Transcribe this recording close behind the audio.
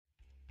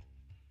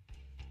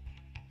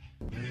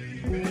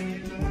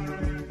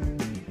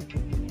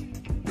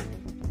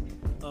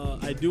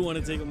I do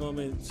want to take a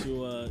moment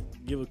to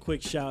give a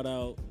quick shout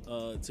out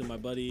to my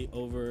buddy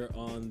over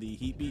on the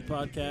Heatbeat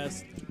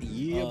podcast.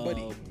 Yeah,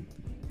 buddy.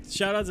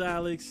 Shout out to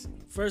Alex.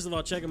 First of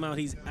all, check him out.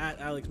 He's at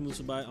Alex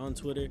Musabai on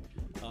Twitter.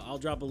 I'll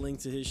drop a link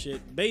to his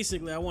shit.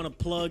 Basically, I want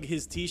to plug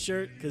his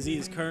t-shirt because he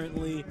is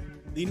currently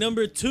the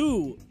number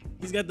 2.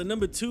 He's got the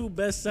number 2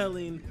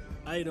 best-selling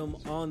item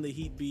on the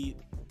Heatbeat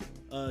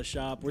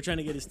shop. We're trying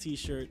to get his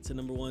t-shirt to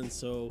number 1.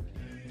 So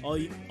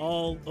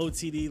all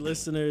OTD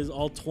listeners,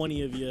 all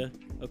 20 of you,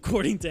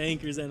 according to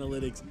Anchor's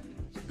analytics,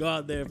 go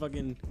out there,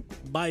 fucking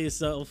buy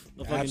yourself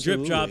a fucking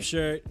Drip Drop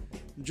shirt.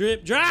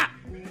 Drip Drop!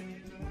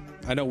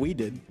 I know we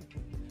did.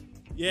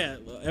 Yeah,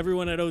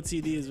 everyone at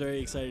OTD is very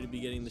excited to be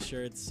getting the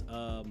shirts.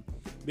 But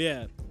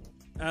yeah,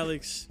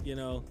 Alex, you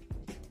know,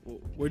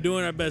 we're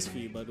doing our best for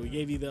you, but we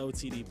gave you the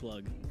OTD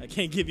plug. I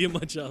can't give you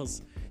much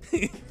else.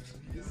 It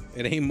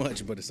ain't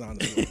much, but it's on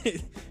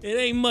It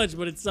ain't much,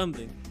 but it's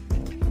something.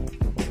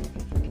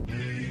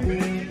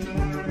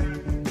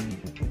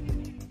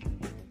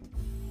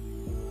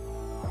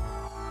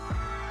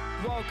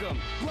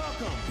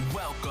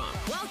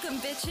 Welcome,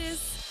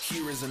 bitches.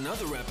 Here is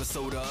another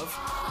episode of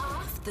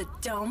Off the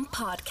Dome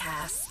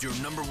Podcast. your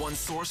number 1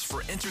 source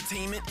for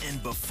entertainment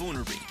and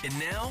buffoonery. And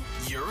now,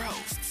 your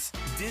hosts,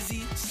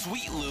 Dizzy,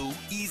 Sweet Lou,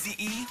 Easy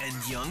E,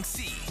 and Young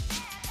C.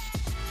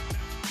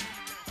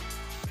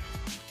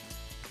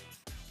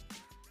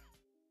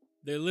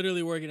 They're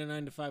literally working a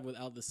 9 to 5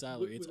 without the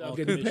salary. It's all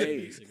getting commission,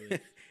 paid. basically.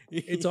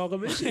 It's all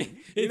commission.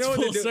 It's what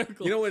full they do?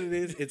 circle. You know what it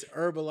is? It's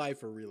Herbalife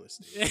for real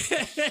estate.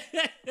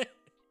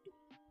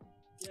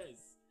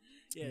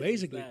 Yes,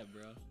 Basically. it's bad,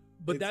 bro.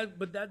 But that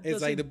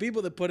It's like the doesn't-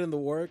 people that put in the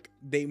work,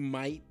 they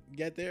might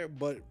get there,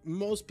 but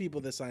most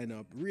people that sign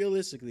up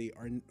realistically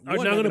are not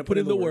going to put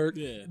in the work.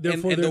 Yeah.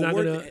 Therefore, and they're the not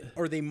work, going to.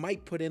 or they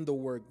might put in the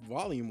work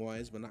volume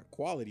wise, but not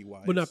quality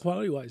wise. But not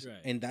quality wise. Right.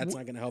 And that's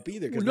not going to help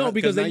either. Well, no,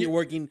 because now then you're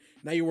working.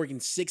 Now you're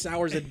working 6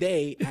 hours a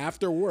day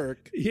after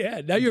work,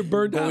 Yeah, now you're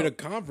burned going to out.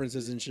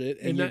 conferences and shit,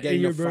 and And you're that-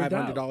 getting and a you're burnt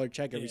out. $500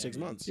 check every Yeah. 6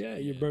 months. Yeah,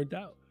 you're burnt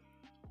out.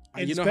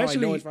 And And you know how I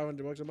know especially- it's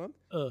 $500 a month?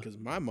 Because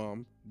my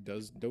mom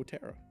does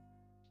doTERRA.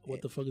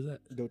 What the fuck is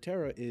that?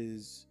 doTERRA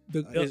is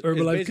The is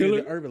Herbalife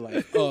basically killer? the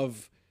Herbalife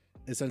of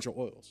essential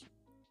oils.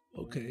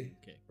 Okay.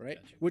 Okay, Right,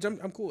 gotcha. which I'm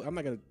cool. I'm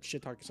not gonna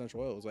shit talk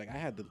essential oils. Like I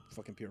had the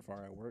fucking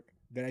purifier at work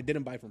that I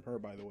didn't buy from her,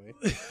 by the way.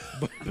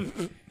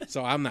 But,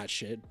 so I'm not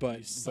shit. Son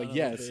of But a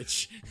yes,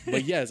 bitch.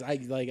 but yes, I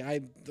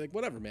like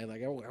whatever, man.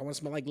 Like I want to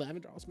smell like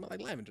lavender. I'll smell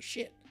like lavender.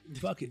 Shit.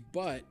 Fuck it.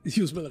 But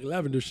You smell like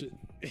lavender shit.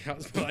 I'll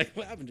smell like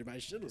lavender. My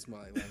shit will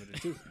smell like lavender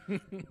too.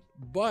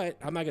 But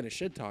I'm not gonna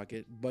shit talk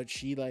it. But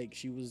she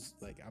was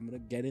like, I'm gonna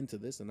get into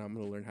this and I'm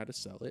gonna learn how to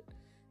sell it.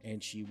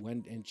 And she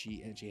went and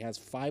she has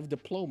 5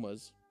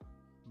 diplomas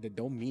that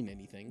don't mean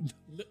anything.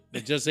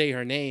 That just say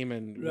her name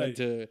and went Right.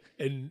 to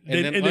And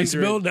then they under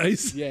smell it-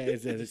 nice. Yeah,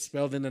 it's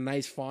spelled in a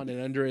nice font,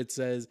 and under it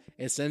says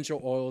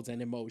essential oils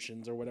and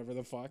emotions or whatever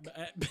the fuck.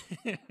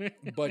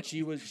 But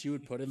she would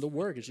put in the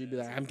work, and she'd be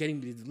like,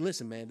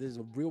 listen, man, this is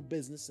a real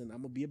business, and I'm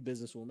gonna be a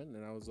businesswoman.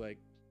 And I was like,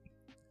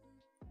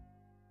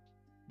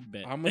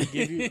 Bet. I'm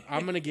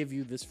gonna give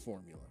you this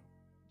formula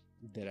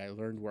that I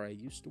learned where I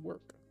used to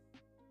work.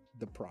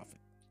 The profit.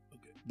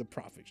 Okay. The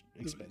profit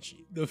expense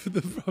sheet. The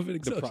profit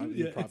Excel The sheet,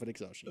 yeah. profit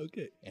Excel sheet.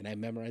 Okay. And I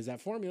memorized that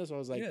formula, so I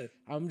was like, Yeah.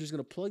 I'm just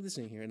gonna plug this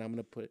in here, and I'm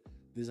gonna put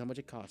this is how much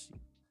it costs you,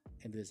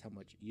 and this is how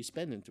much you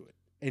spend into it.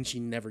 And she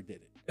never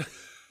did it.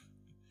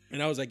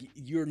 And I was like,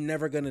 you're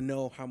never gonna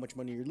know how much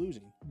money you're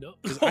losing. No.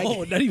 'Cause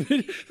Oh, not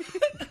even.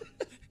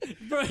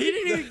 Bro, he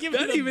didn't even give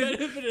Not me the even-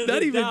 benefit of not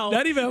the even- doubt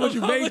not even how much of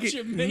you're how much making.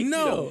 you're making.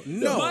 No.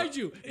 Mind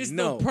you, it's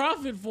No. the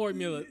profit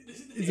formula.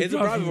 It's a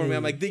profit formula.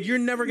 I'm like, you're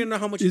never gonna know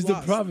how much Is you the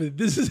lost. profit?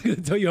 This is going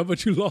to tell you how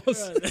much you lost.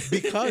 But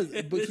This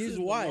here's is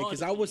the why.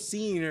 Because I logic. was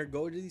seeing her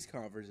go to these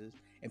conferences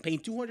and paying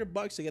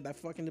 $200 to get that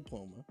fucking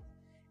diploma,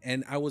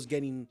 and I was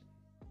getting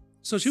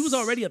So she was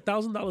already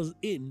 $1,000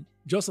 in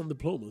just on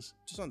diplomas.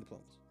 just on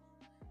diplomas.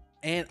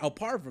 And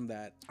apart from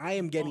that, I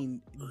am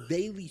getting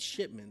daily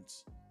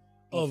shipments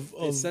of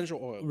essential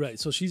oil. Right.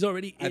 So she's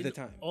already At in the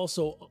time.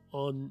 Also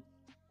on.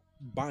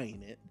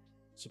 Buying it,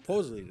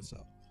 supposedly to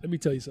sell. Let me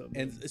tell you something.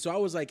 And so I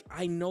was like,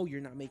 I know you're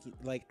not making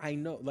I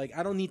know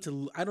I don't need to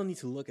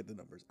look at the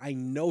numbers. I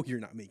know you're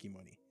not making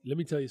money. Let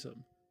me tell you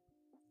something.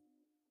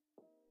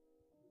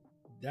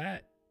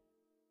 That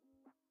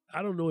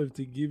I don't know if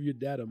to give your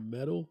dad a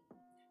medal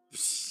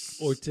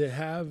or to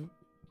have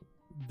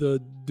the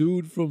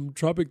dude from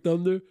Tropic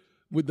Thunder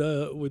with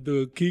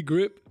the key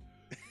grip.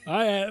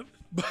 I have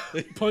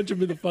punch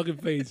him in the fucking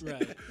face.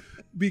 Right.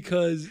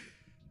 Because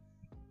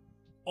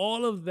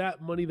all of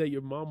that money that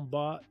your mom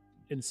bought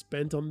and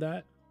spent on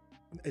that,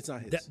 It's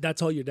not his.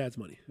 that's all your dad's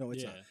money. No,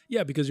 it's Yeah. not.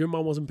 Yeah, because your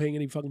mom wasn't paying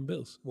any fucking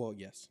bills. Well,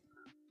 yes.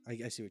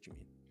 I see what you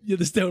mean. You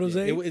understand what I'm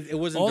saying? It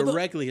wasn't All the-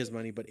 directly his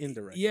money, but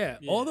indirectly. Yeah,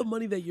 all Yeah. the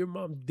money that your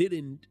mom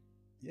didn't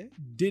Yeah.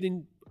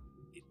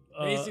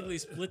 Basically,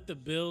 split the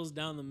bills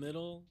down the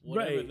middle.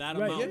 Whatever Right, that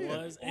right, amount yeah.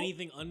 was,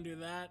 anything under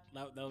that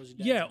was your dad's.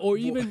 Yeah, or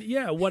money.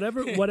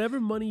 even whatever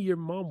money your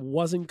mom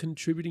wasn't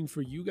contributing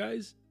for you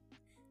guys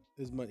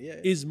Is money? Yeah.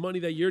 is money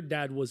that your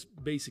dad was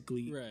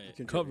basically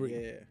right. covering.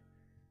 Yeah.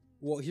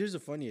 Well, here's the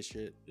funniest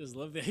shit. Just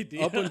love the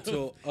idea. Up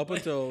until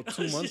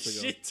 2 months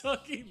ago. Shit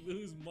talking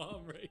Lou's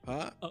mom right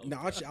Huh? Oh. No,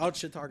 I'll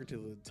shit talk her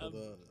till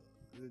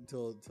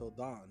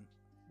dawn.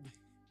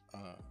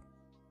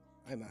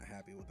 I'm not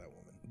happy with that woman.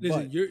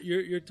 Listen,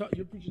 But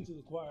you're preaching to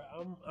the choir.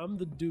 I'm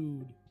the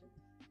dude.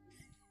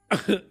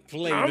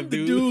 playing I'm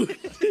the dude.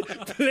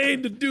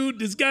 playing the dude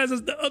disguised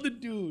as the other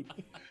dude.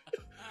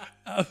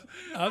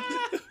 I'm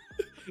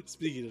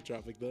Speaking of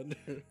Tropic Thunder,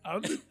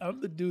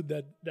 I'm the dude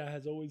that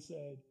has always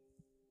said,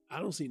 I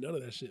don't see none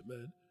of that shit,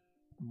 man.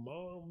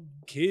 Mom,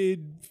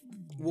 kid,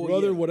 Well,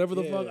 brother, yeah, whatever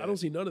the yeah, fuck. yeah. I don't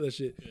see none of that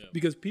shit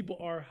because people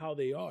are how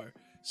they are.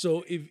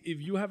 So if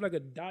you have like a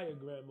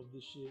diagram of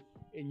this shit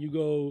and you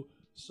go,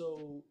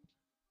 so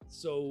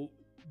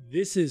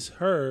this is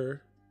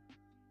her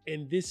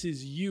and this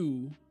is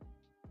you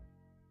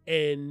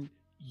and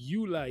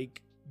you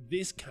like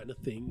this kind of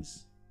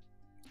things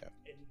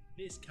and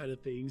this kind of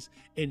things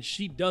and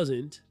she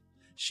doesn't.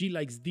 She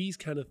likes these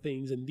kind of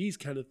things and these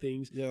kind of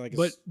things. Yeah, like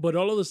but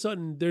all of a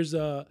sudden there's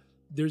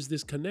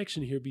this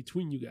connection here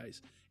between you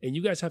guys, and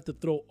you guys have to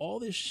throw all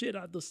this shit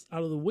out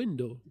of the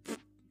window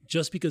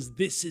just because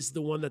this is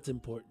the one that's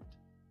important.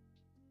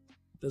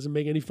 Doesn't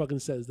make any fucking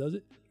sense, does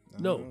it?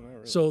 No. not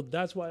really. So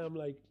that's why I'm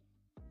like,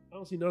 I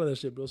don't see none of that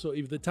shit, bro. So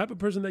if the type of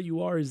person that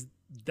you are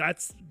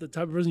that's the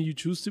type of person you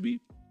choose to be,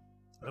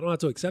 I don't have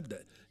to accept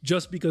that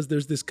just because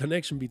there's this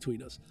connection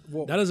between us.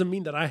 Well- that doesn't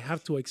mean that I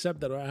have to accept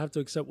that or I have to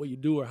accept what you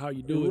do or how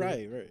you do it.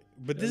 right.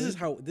 But this is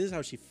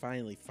how she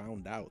finally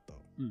found out,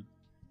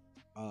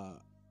 though.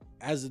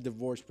 As the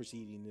divorce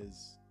proceeding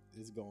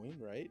is going,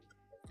 right?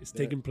 It's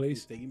taking place.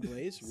 It's taking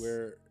place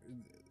where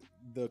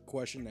the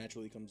question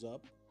naturally comes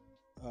up.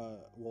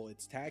 Well,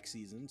 it's tax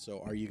season,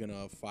 so are you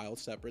gonna file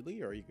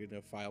separately or are you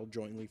gonna file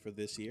jointly for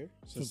this year?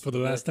 For the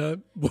last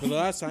time? For the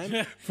last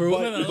time. For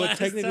but, the last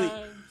technically,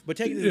 time. but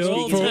technically You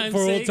know, speaking, for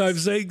old sakes.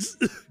 time's sakes.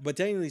 but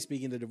technically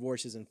speaking, the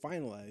divorce isn't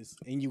finalized,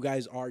 and you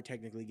guys are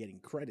technically getting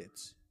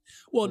credits.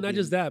 Well, For not being-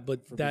 just that,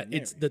 but for that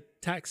being it's the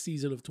tax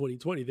season of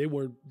 2020. They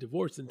weren't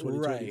divorced in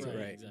 2020. Right.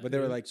 exactly. But they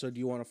were like, so do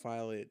you want to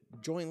file it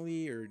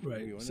jointly or do Right,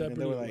 you want? And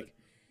separately they were or like,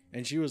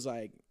 and she was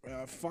like,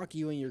 "Fuck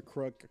you and your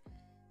crook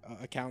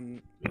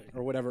accountant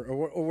or whatever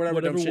or whatever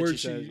dumb shit word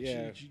she said.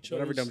 Yeah, she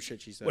whatever chose, dumb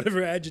shit she said.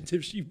 Whatever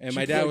adjective she. And she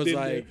my dad plugged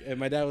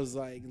was in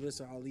like,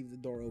 listen, I'll leave the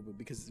door open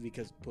because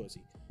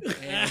pussy.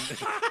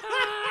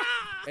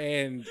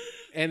 And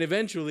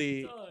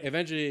eventually,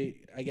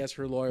 I guess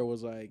her lawyer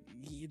was like,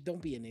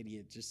 don't be an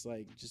idiot. Just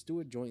do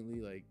it jointly.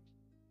 Like,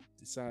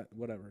 it's not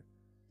whatever.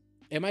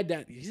 And my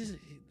dad,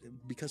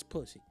 because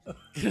pussy.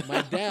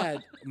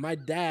 My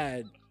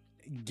dad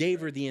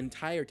gave her the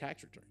entire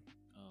tax return.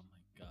 Oh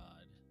my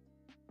god.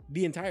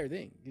 The entire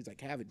thing. He's like,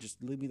 have it.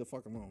 Just leave me the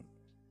fuck alone.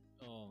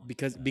 Oh. my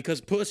Because God.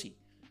 because pussy.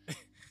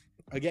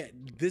 Again,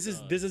 this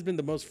has been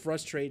the most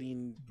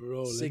frustrating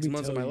Bro, let 6 me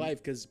months of my tell you.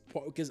 life because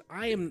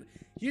I am.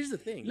 Here's the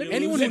thing. You're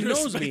Anyone who losing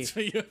knows me respect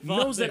for your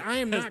knows that father. I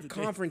am That's not the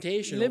thing.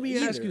 confrontational. Let me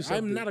ask either. you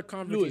something. I'm not a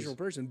confrontational Louis.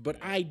 person, but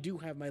I do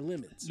have my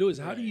limits. Louis,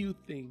 how do you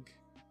think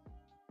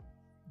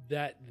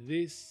that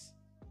this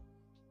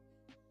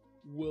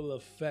will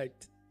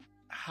affect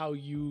how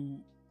you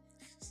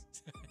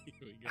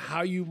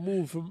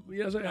move from? You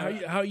know what I'm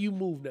saying? How you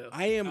move now?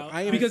 I am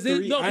because three,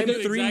 this, no, I'm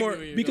because, three exactly more.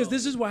 where you're because going.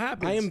 this is what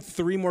happens. I am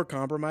 3 more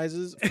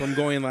compromises from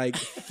going like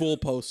full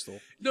postal.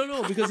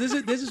 no, because this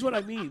is what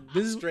I mean.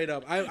 This is Straight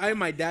up. I am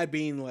my dad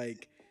being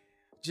like,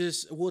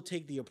 just we'll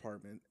take the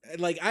apartment.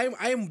 Like I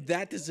am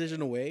that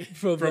decision away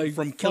From, like,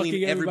 from killing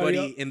fucking everybody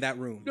everybody up. in that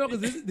room. No,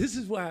 because this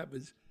is what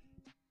happens.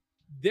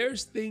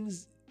 There's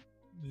things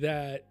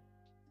that,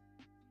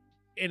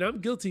 and I'm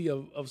guilty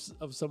of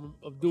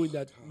doing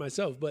that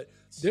myself. But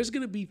there's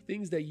gonna be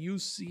things that you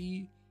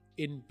see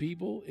in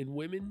people, in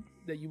women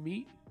that you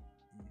meet,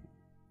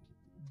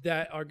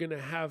 that are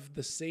gonna have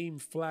the same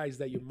flags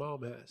that your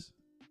mom has.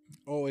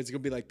 Oh, it's gonna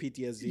be like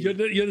PTSD.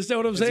 You understand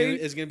what I'm It's saying?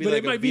 gonna- it's gonna be But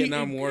like it a might be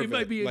Vietnam War It might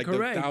vet, be like the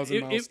incorrect.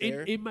 1,000-mile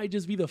stare. It might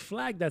just be the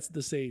flag that's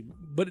the same,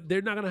 but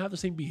they're not gonna have the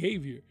same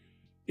behavior.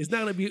 It's not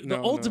gonna be.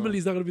 No, ultimately, no.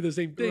 it's not gonna be the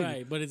same thing.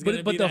 Right, but it's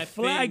gonna be the that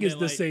flag thing is that,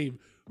 the like- same.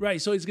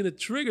 Right, so it's gonna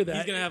trigger that.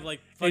 He's gonna have like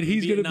and fucking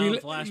he's gonna Vietnam be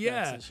flashbacks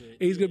yeah. and shit.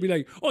 And he's gonna be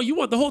like, "Oh, you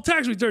want the whole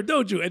tax return,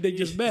 don't you?" And they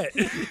just met.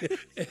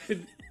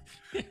 And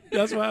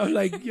that's why I'm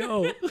like,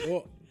 "Yo."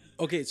 Well,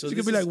 okay, so She's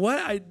this gonna be is- like, "What?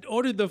 I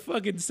ordered the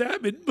fucking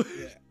salmon."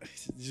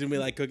 She's gonna be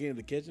like cooking in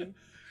the kitchen.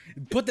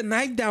 Put the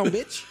knife down,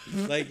 bitch.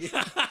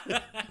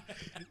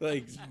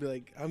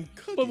 like I'm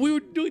cooking. But we were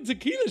doing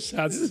tequila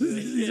shots.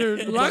 These are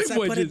Once live I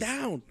put wedges. it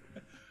down.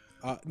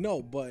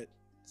 No, but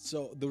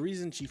so the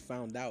reason she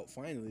found out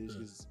finally is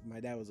because my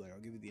dad was like, "I'll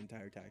give you the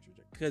entire tax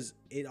return," because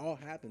it all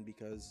happened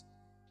because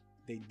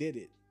they did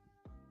it,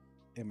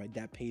 and my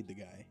dad paid the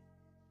guy,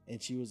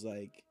 and she was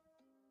like,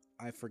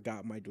 "I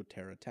forgot my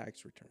doTERRA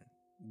tax return."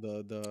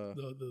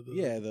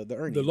 The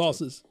earnings. The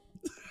losses.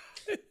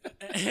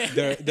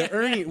 the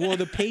earning. Well,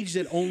 the page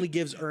that only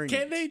gives earnings.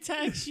 Can they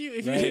tax you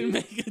if Right. you didn't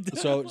make a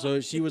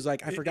So she was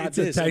like, I forgot It's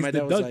a this. tax And my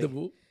dad was like,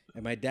 deductible.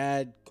 and my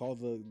dad called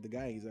the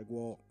guy. He's like,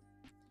 well,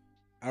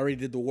 I already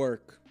did the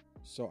work,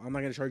 so I'm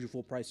not gonna charge you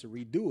full price to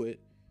redo it,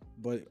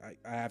 but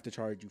I have to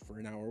charge you for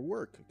an hour of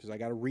work because I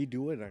gotta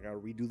redo it and I gotta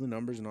redo the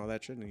numbers and all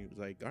that shit. And he was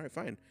like, all right,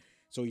 fine.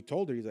 So he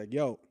told her, he's like,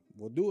 yo,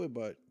 we'll do it,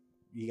 but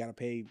you gotta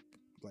pay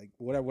like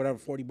whatever,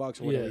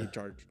 $40 or whatever Yeah. he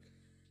charged.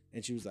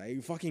 And she was like,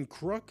 you fucking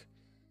crook.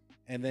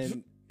 And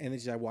then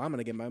she's like, well, I'm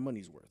gonna get my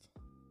money's worth.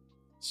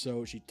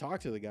 So she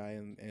talked to the guy,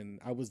 and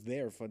I was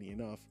there, funny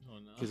enough, Oh,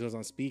 no. because it was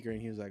on speaker,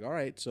 and he was like, all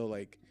right, so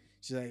like,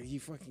 she's like,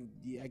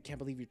 I can't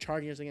believe you're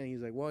charging us again. And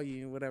he's like, well,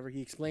 you whatever.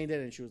 He explained it,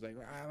 and she was like,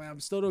 I'm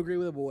still don't agree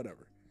with it, but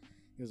whatever.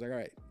 He was like, all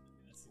right,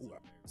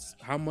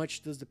 how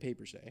much does the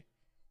paper say?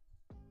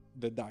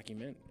 The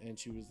document. And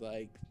she was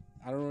like,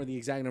 I don't know the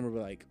exact number,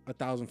 but like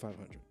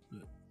 1,500.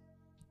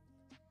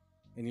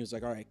 And he was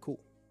like, all right, cool.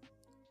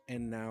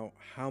 And now,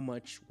 how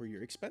much were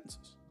your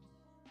expenses?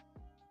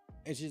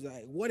 And she's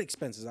like, what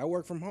expenses? I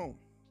work from home.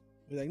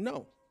 He's like,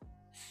 no.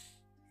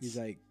 He's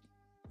like,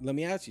 let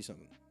me ask you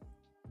something.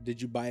 Did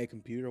you buy a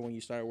computer when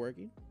you started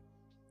working?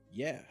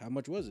 Yeah. How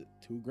much was it?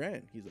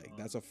 $2,000. He's like,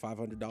 that's a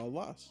 $500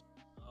 loss.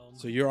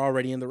 So you're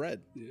already in the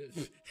red. Yeah.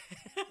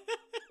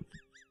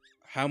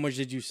 How much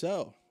did you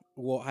sell?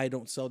 Well, I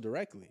don't sell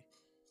directly.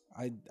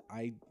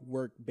 I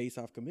work based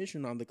off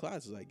commission on the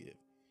classes I give.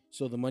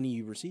 So the money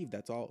you receive,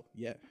 that's all.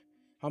 Yeah.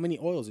 How many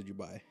oils did you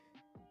buy?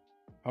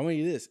 How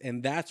many of this?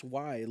 And that's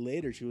why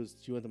later she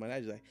went to my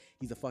dad. She's like,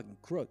 he's a fucking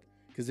crook.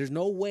 Because there's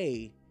no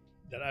way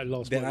That I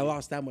lost. that money. I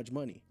lost that much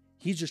money.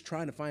 He's just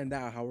trying to find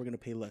out how we're going to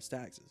pay less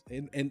taxes.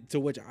 And to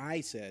which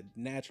I said,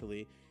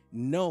 naturally,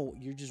 no,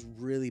 you're just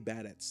really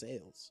bad at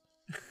sales.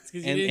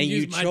 And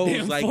you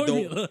chose like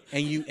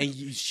and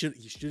you should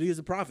use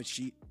a profit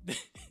sheet.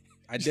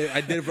 I did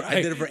it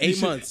for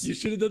 8 months. You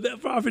should have done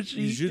that profit sheet.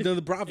 You should have done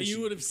the profit You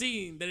sheet. would have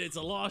seen that it's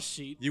a loss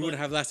sheet. You would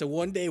have lasted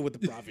 1 day with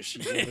the profit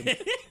sheet.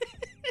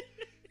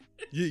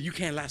 You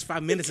can't last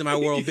 5 minutes in my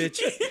world, bitch.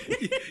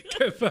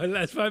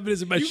 Last 5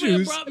 minutes of my You may have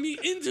shoes. brought me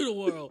into the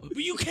world,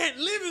 but you can't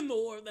live in the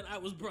world that I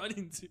was brought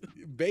into.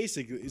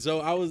 Basically,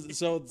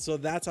 so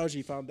that's how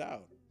she found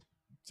out.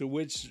 To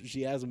which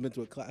she hasn't been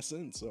to a class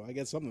since. So I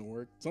guess something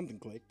worked, something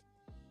clicked.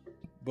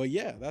 But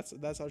yeah,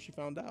 that's how she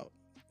found out.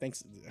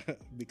 Thanks,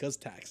 because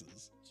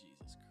taxes. Jesus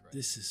Christ.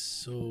 This is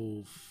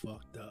so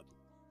fucked up.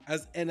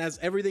 As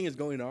everything is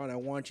going on, I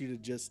want you to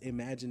just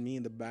imagine me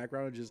in the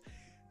background,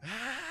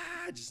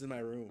 just in my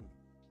room,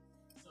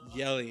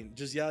 yelling.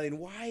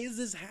 Why is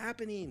this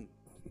happening?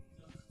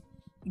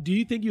 Do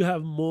you think you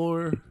have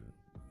more?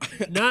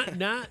 Not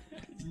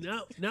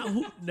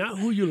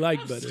who you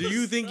like better. Do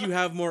you think you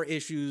have more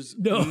issues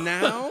No.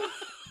 now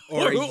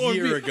or a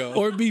year ago?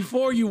 or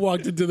before you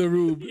walked into the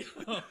room?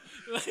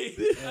 Like, I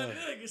feel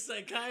like a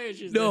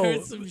psychiatrist No. that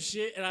heard some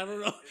shit, and I don't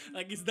know,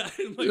 like it's not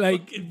in my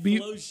Like, fucking be-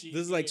 flow sheet.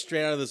 This is like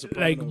straight out of the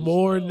Sopranos. Like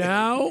more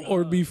now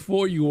or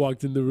before you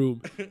walked in the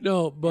room?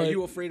 No, Are but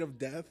you afraid of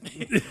death?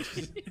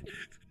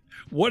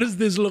 what does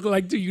this look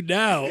like to you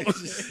now?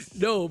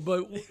 No,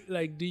 but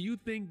like, do you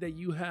think that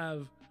you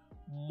have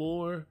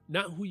more?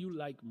 Not who you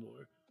like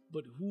more,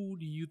 but who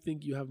do you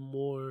think you have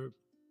more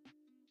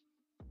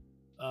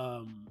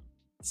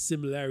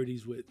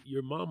similarities with?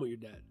 Your mom or your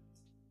dad?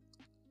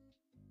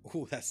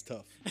 Oh, that's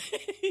tough.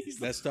 He's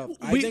like, That's tough.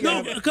 And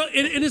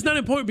it's not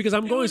important because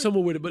I'm going would've-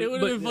 somewhere with it. But it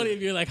would have been funny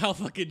if you're like, how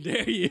fucking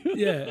dare you?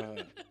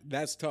 yeah.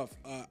 That's tough.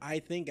 I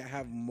think I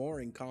have more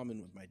in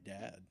common with my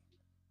dad,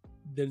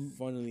 Then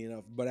funnily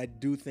enough. But I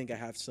do think I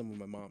have some of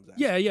my mom's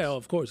aspects. yeah,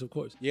 of course.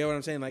 You know what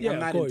I'm saying? Like, Yeah, I'm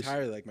of not course.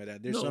 entirely like my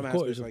dad. There's No, some of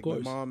course, aspects of like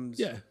course.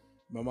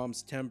 my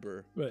mom's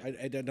temper. Right.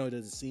 I know it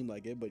doesn't seem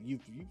like it, but you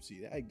see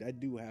that. I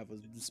do have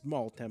a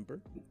small temper.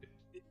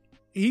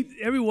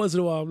 Every once in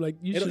a while I'm like,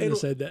 you shouldn't have it'll-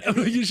 said that. I'm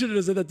like, you shouldn't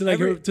have said that to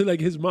like to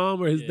like his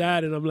mom or his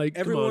dad, and I'm like,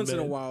 Every come on, once in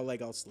a man. while,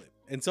 like I'll slip,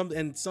 and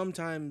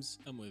sometimes,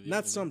 I'm with you.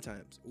 not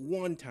sometimes,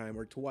 one time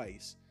or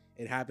twice,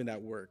 it happened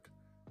at work.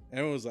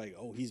 Everyone was like,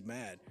 "Oh, he's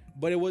mad,"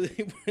 but it was.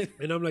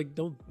 And I'm like,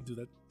 don't do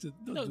that.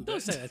 Don't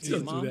say that to your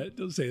Don't mom. do that.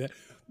 Don't say that.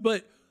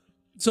 But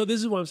so this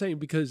is what I'm saying,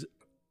 because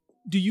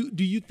do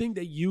you think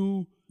that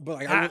you But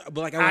like, I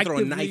would throw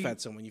a knife actively-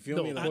 at someone. You feel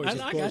No, me? of Like, course, I of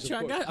got course, you.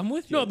 of course. I'm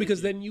with you. no,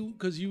 because then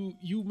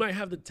you might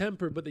have the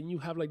temper, but then you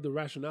have like the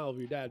rationale of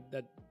your dad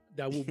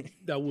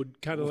that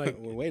would kind of like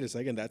well, wait a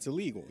second, that's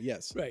illegal.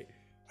 Yes, right.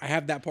 I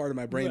have that part of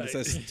my brain that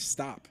Right. says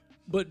stop.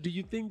 But do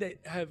you think that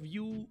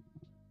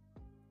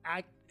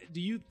do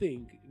you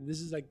think, and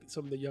this is like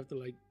something that you have to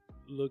like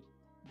look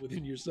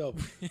within yourself,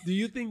 do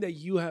you think that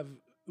you have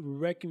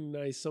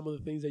recognized some of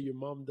the things that your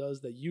mom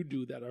does that you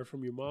do that are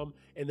from your mom,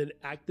 and then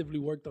actively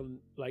worked on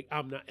like,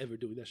 I'm not ever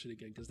doing that shit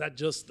again because that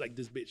just like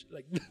this bitch,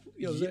 like you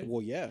know what I'm saying?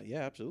 Well, yeah,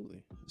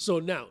 absolutely. So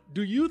now,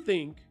 do you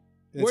think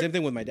And same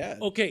thing with my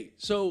dad. okay,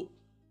 so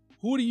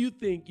who do you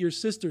think your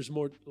sister's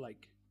more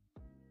like?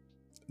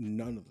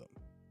 None of them.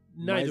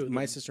 Neither of them.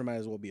 My sister might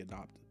as well be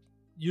adopted.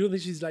 You don't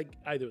think she's like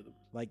either of them?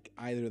 Like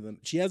either of them.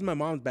 She has my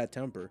mom's bad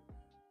temper.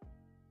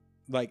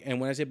 Like,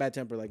 and when I say bad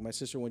temper, like my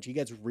sister, when she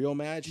gets real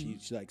mad, she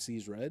like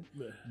sees red.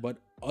 Yeah. But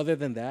other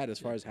than that, as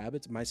far as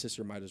habits, my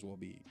sister might as well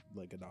be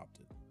like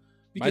adopted.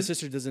 My Because-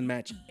 sister doesn't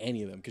match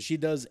any of them because she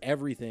does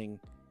everything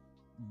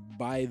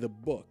by the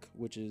book,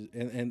 which is,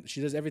 and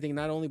she does everything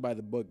not only by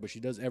the book, but she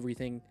does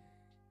everything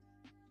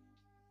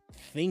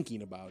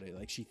thinking about it.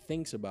 Like she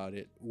thinks about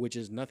it, which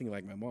is nothing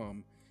like my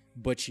mom,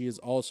 but she is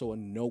also a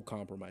no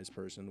compromise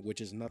person,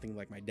 which is nothing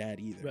like my dad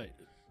either. Right.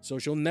 So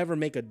she'll never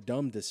make a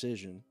dumb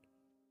decision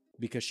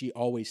because she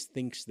always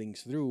thinks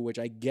things through, which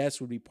I guess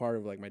would be part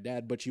of like my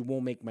dad, but she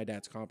won't make my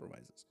dad's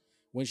compromises.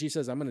 When she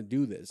says, I'm going to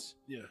do this,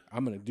 Yeah.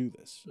 I'm going to do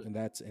this. And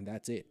that's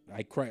it.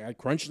 I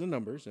crunch the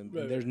numbers and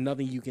Right, there's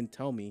nothing you can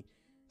tell me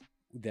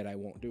that I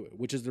won't do it,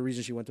 which is the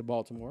reason she went to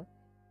Baltimore.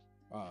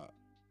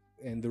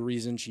 And the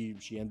reason she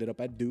ended up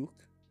at Duke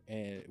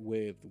and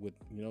with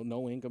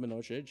no income and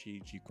no shit.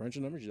 She crunched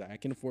the numbers. She's like, I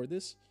can afford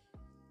this.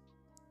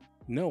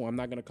 No, I'm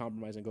not going to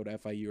compromise and go to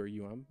FIU or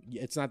UM.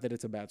 It's not that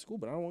it's a bad school,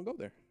 but I don't want to go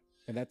there.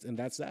 And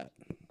that's that.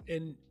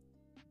 And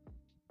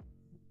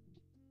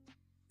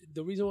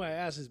the reason why I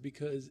ask is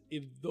because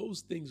if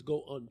those things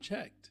go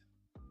unchecked,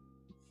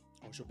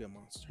 Oh, she'll be a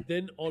monster.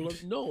 then all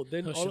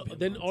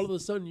of a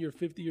sudden you're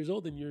 50 years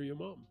old and you're your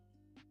mom.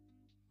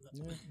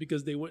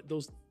 Because they went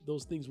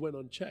those things went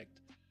unchecked.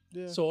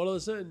 Yeah. So all of a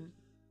sudden,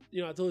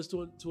 I told this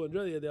to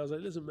Andrea the other day. I was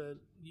like, listen, man,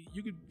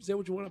 you could say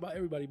what you want about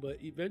everybody, but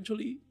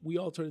eventually we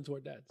all turn into our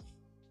dads.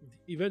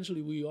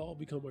 Eventually we all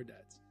become our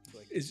dads.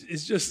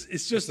 It's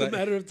just a like-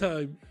 matter of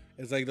time.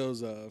 It's like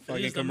those It's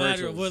fucking just a commercials.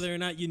 matter of whether or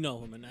not you know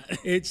him or not.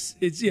 It's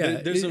yeah.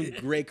 There's some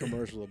great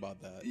commercial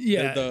about that.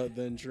 Yeah.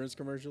 The insurance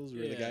commercials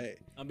where the guy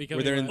I'm where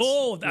becoming they're in, one.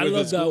 Oh, I with the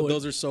love that school, one.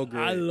 those are so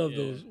great. I love Yeah.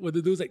 those. When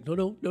the dude's like,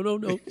 no,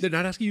 they're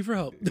not asking you for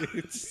help.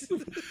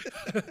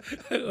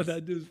 Oh,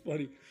 that dude's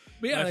funny.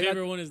 But yeah, My like,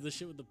 favorite one is the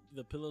shit with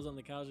the pillows on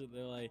the couch.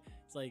 They're like,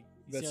 it's like,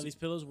 you see That's- all these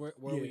pillows? Where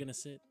are Yeah. we gonna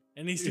sit?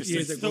 And he's just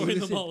yeah, it's like, what throwing we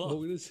them gonna all say? off. What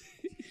we gonna say?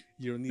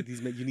 You don't need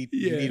these. You need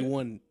Yeah. you need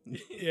one.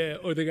 Yeah,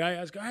 or the guy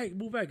asks, "Hey,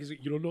 move back." He's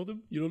like, "You don't know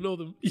them. You don't know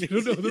them. You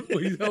don't know them." Or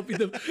he's helping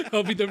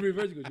them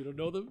reverse. He goes, "You don't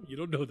know them. You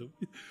don't know them."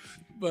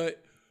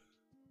 But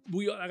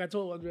we, all, like I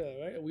told Andrea,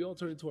 right? We all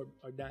turn into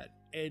our dad,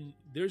 and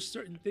there's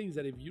certain things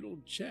that if you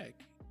don't check,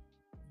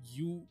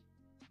 you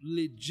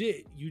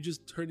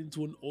just turn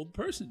into an old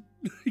person.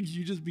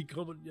 You just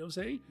become, you know what I'm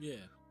saying? Yeah.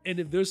 And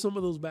if there's some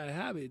of those bad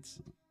habits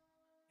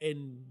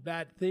and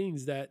bad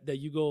things that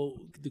you go,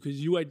 because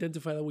you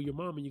identify that with your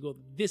mom and you go,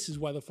 this is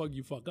why the fuck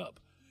you fuck up.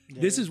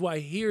 This is why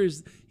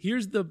here's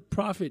the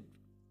profit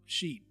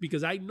sheet.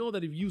 Because I know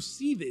that if you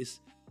see this,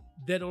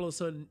 then all of a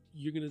sudden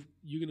you're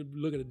gonna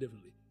look at it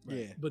differently.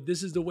 Yeah. But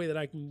this is the way that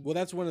I can. Well,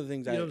 that's one of the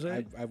things You know what I'm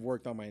saying? I've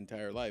worked on my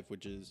entire life,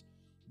 which is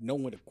know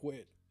when to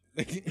quit.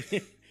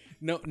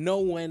 know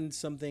when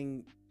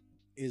something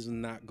is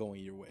not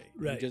going your way,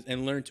 Right.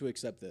 and learn to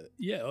accept that.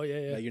 Yeah. Oh yeah.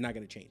 Yeah. That you're not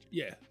going to change it.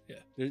 Yeah.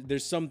 Yeah.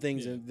 There's some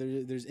things, and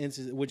there's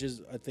instances, which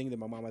is a thing that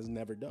my mom has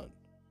never done,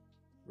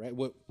 right?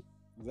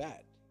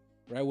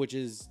 Right? Which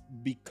is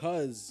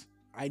because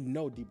I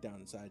know deep down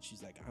inside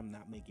she's like, I'm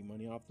not making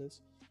money off this,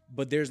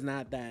 but there's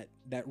not that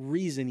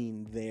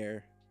reasoning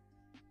there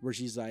where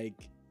she's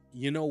like,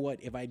 you know what?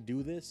 If I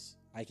do this,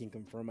 I can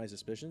confirm my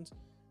suspicions.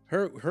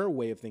 Her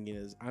way of thinking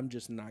is, I'm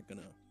just not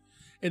gonna.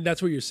 And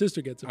that's where your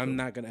sister gets it I'm from.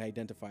 not gonna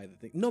identify the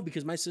thing. No,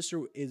 because my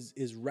sister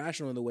is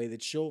rational in the way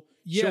that she'll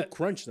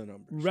crunch the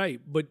numbers. Right,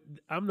 but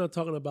I'm not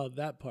talking about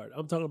that part.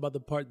 I'm talking about the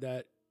part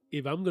that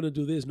if I'm gonna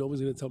do this, nobody's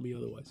gonna tell me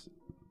otherwise.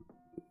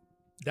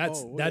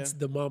 That's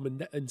the mom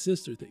and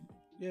sister thing.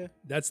 Yeah.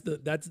 That's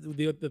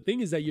the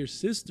thing is that your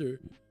sister,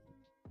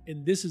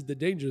 and this is the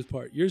dangerous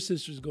part. Your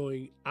sister's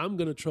going, I'm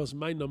gonna trust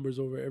my numbers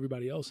over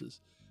everybody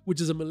else's,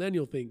 which is a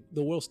millennial thing.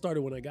 The world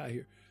started when I got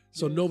here,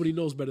 so nobody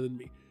knows better than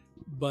me.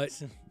 But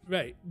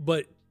right,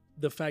 but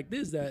the fact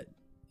is that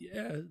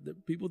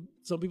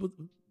some people,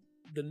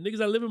 the niggas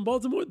that live in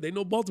Baltimore, they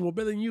know Baltimore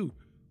better than you.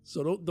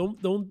 So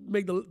don't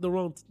make the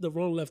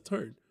wrong left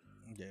turn.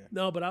 Yeah.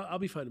 No, but I'll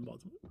be fine in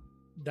Baltimore.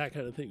 That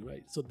kind of thing,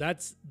 right? So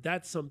that's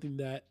something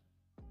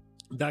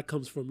that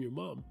comes from your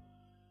mom,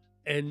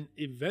 and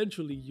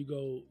eventually you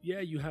go,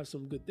 yeah, you have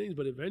some good things,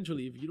 but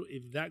eventually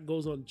if that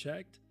goes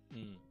unchecked,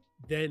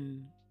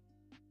 then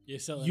You're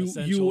selling you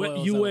essential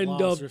oils you at a end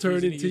loss, up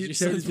turning refusing to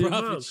use into your son's your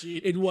profit mom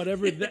sheet. in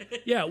whatever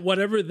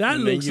that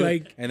And then looks you-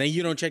 like, and then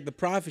you don't check the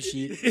profit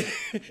sheet.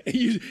 and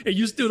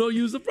you still don't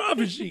use the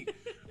profit sheet.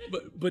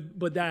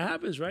 But that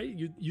happens, right?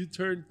 You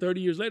turn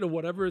 30 years later,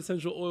 whatever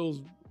essential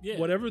oils, Yeah.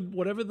 whatever the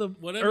Whatever that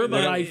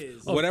Herbalife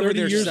is. of Whatever 30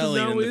 they're years from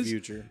selling now in the is,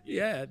 future.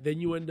 yeah,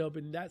 then you end up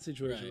in that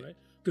situation, Right. right?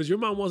 Because your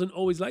mom wasn't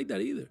always like that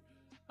either.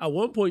 At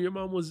one point, your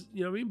mom was,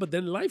 you know what I mean? But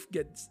then life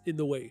gets in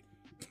the way.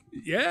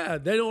 Yeah,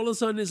 then all of a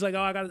sudden it's like,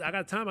 oh, I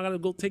got time. I got to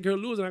go take care of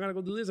Lewis, and I got to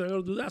go do this, and I got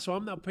to do that. So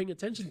I'm not paying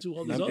attention to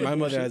all this other My mother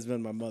bullshit. has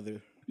been my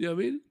mother You know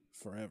what I mean?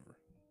 forever.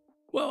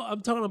 Well,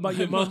 I'm talking about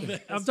your mom. mother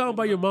I'm has talking been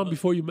about your my mom mother.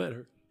 before you met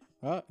her.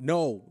 Huh?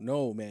 No,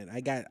 man.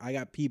 I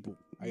got people.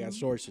 I got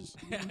sources.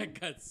 I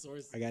got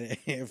sources. I got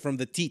it from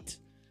the teat.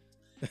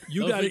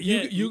 You Don't got it.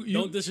 forget, You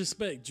don't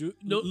disrespect.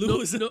 No,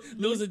 Lou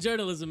is a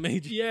journalism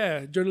major.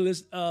 Yeah,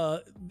 journalists.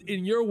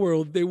 In your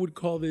world, they would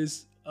call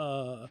this.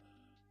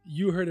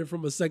 You heard it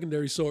from a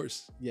secondary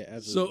source. Yeah,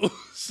 absolutely.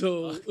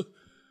 So.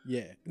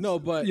 Yeah, no,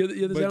 but You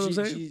understand but what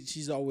I'm saying?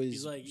 she's always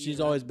He's like, she's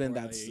yeah, always been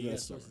bro, that. yeah, that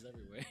sources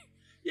everywhere.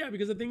 Yeah,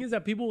 because the thing is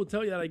that people will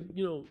tell you, like,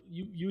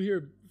 you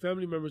hear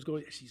family members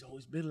going, she's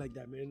always been like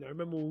that, man. I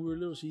remember when we were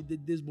little, she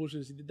did this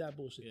bullshit, she did that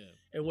bullshit. Yeah.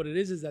 And what it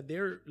is that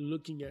they're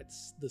looking at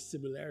the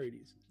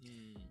similarities.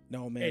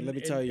 No, man, And- let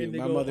me tell you, and they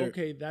my go, mother.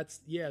 okay, that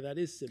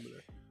is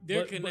similar.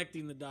 They're But-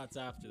 connecting the dots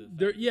after the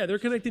fact. They're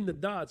connecting the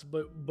dots,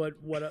 but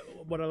what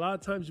a lot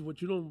of times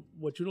what you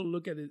don't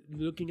look at is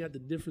looking at the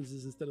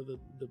differences instead of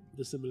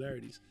the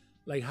similarities.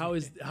 Like how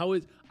is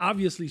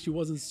obviously she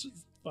wasn't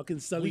fucking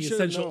selling We should've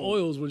essential known.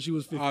 oils when she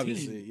was 15.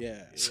 Obviously,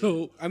 yeah.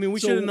 So I mean, we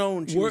so should have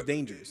known she was where-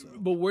 dangerous. Though.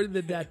 But where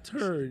did that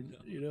turn?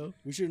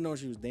 We should have known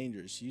she was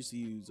dangerous. She used to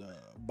use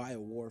bio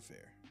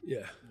warfare.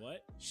 Yeah.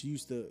 What? She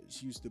used to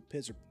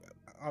piss her.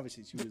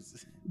 Obviously, she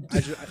was.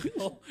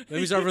 Let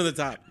me start from the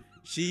top.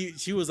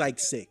 She was like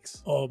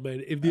 6. Oh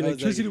man, if the I was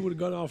electricity like- would have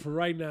gone off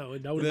right now,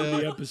 and that would have been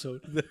the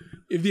episode.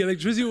 If the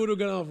electricity would have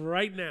gone off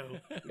right now,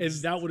 and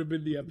that would have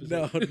been the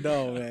episode.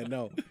 No, man,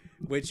 no.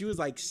 When she was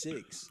like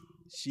 6,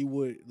 she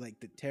would like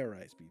to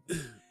terrorize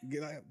people.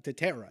 To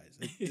terrorize,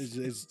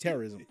 it's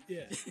terrorism.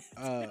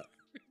 Yeah.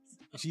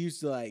 She used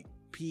to like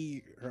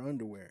pee her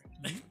underwear,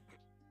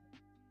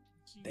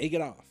 take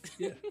it off,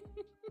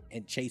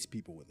 and chase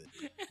people with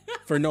it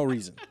for no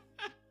reason.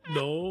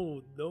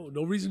 No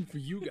reason for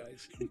you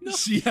guys.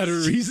 She had her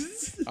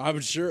reasons. I'm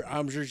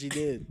sure she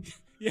did.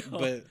 Yo,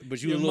 But she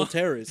was your a little mom-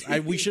 terrorist.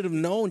 We should have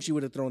known she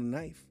would have thrown a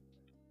knife.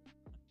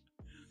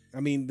 I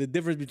mean, the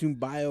difference between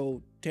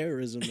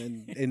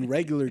bioterrorism and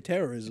regular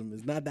terrorism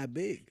is not that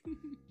big.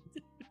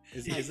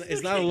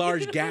 It's not a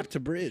large gap to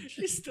bridge.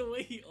 Just the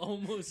way he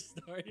almost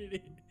started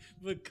it,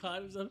 but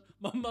caught himself.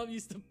 My mom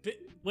used to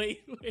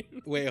wait.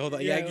 Wait, hold on.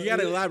 Yeah, Yeah, you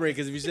gotta elaborate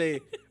because if you say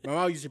my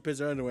mom used to piss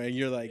her underwear and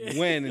you're like,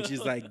 when? And she's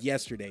like,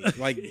 yesterday.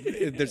 Like,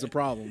 there's a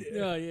problem.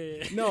 No,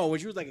 yeah. No, when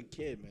she was like a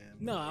kid, man.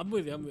 No, I'm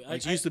with you.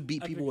 Like, she used to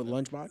beat people with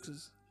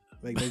lunchboxes,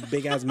 like those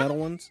big ass metal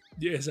ones.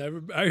 Yes,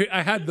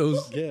 I had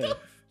those. Yeah.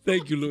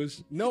 Thank you,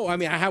 Louis. No, I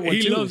mean I had one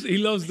He too.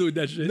 loves doing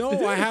that shit.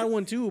 No, I had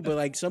one too, but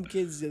like some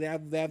kids they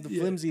have the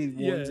flimsy ones,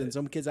 yeah. and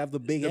some kids have the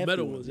big The hefty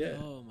metal ones. ones, yeah.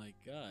 Oh my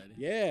god.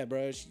 Yeah,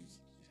 bro.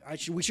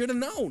 We should have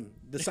known.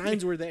 The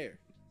signs were there.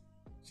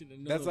 Should've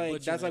known That's the like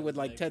butcher with was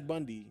like Ted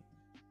Bundy.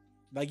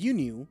 Like you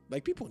knew,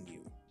 like people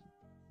knew.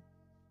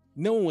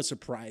 No one was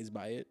surprised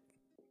by it.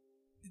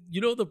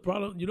 You know the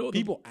problem. You know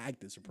People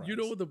acted surprised. You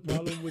know what the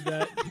problem with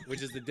that?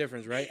 which is the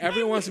difference, right?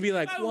 Everyone wants to be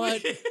like, I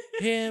what? wish-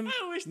 Him?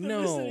 I wish the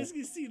No. listeners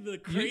could see the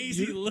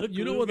crazy look.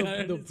 You know Lou what got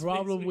in the his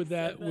problem face with when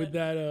he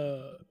that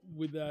said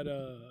with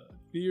that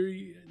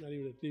theory, not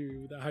even a theory,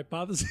 with that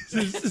hypothesis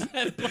is.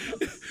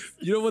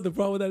 You know what the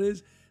problem with that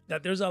is?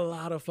 That there's a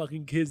lot of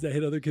fucking kids that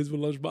hit other kids with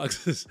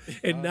lunchboxes,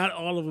 and not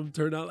all of them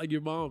turn out like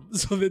your mom.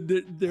 So that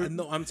they're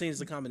No, I'm saying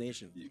it's a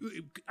combination.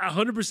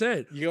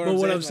 100%. You know But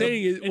what I'm saying?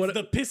 saying is It's what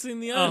the piss in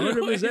the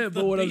underwear. 100%.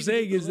 But what I'm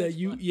saying is that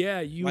you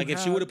Like if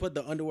she have- would have put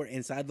the underwear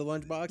inside the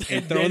lunchbox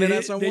and then thrown it at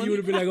then someone, you would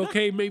have been like,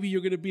 okay, maybe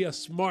you're gonna be a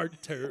smart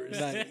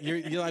terrorist. like,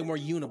 you're like more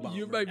Unabomber.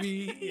 You might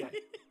be,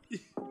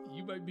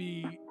 you might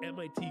be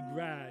MIT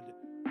grad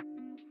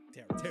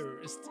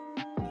terrorist.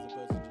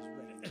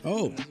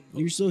 Oh,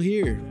 you're still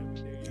here.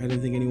 I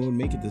didn't think anyone would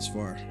make it this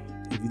far.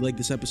 If you like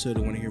this episode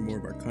and want to hear more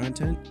of our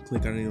content,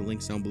 click on any of the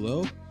links down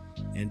below.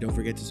 And don't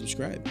forget to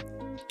subscribe.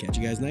 Catch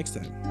you guys next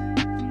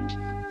time.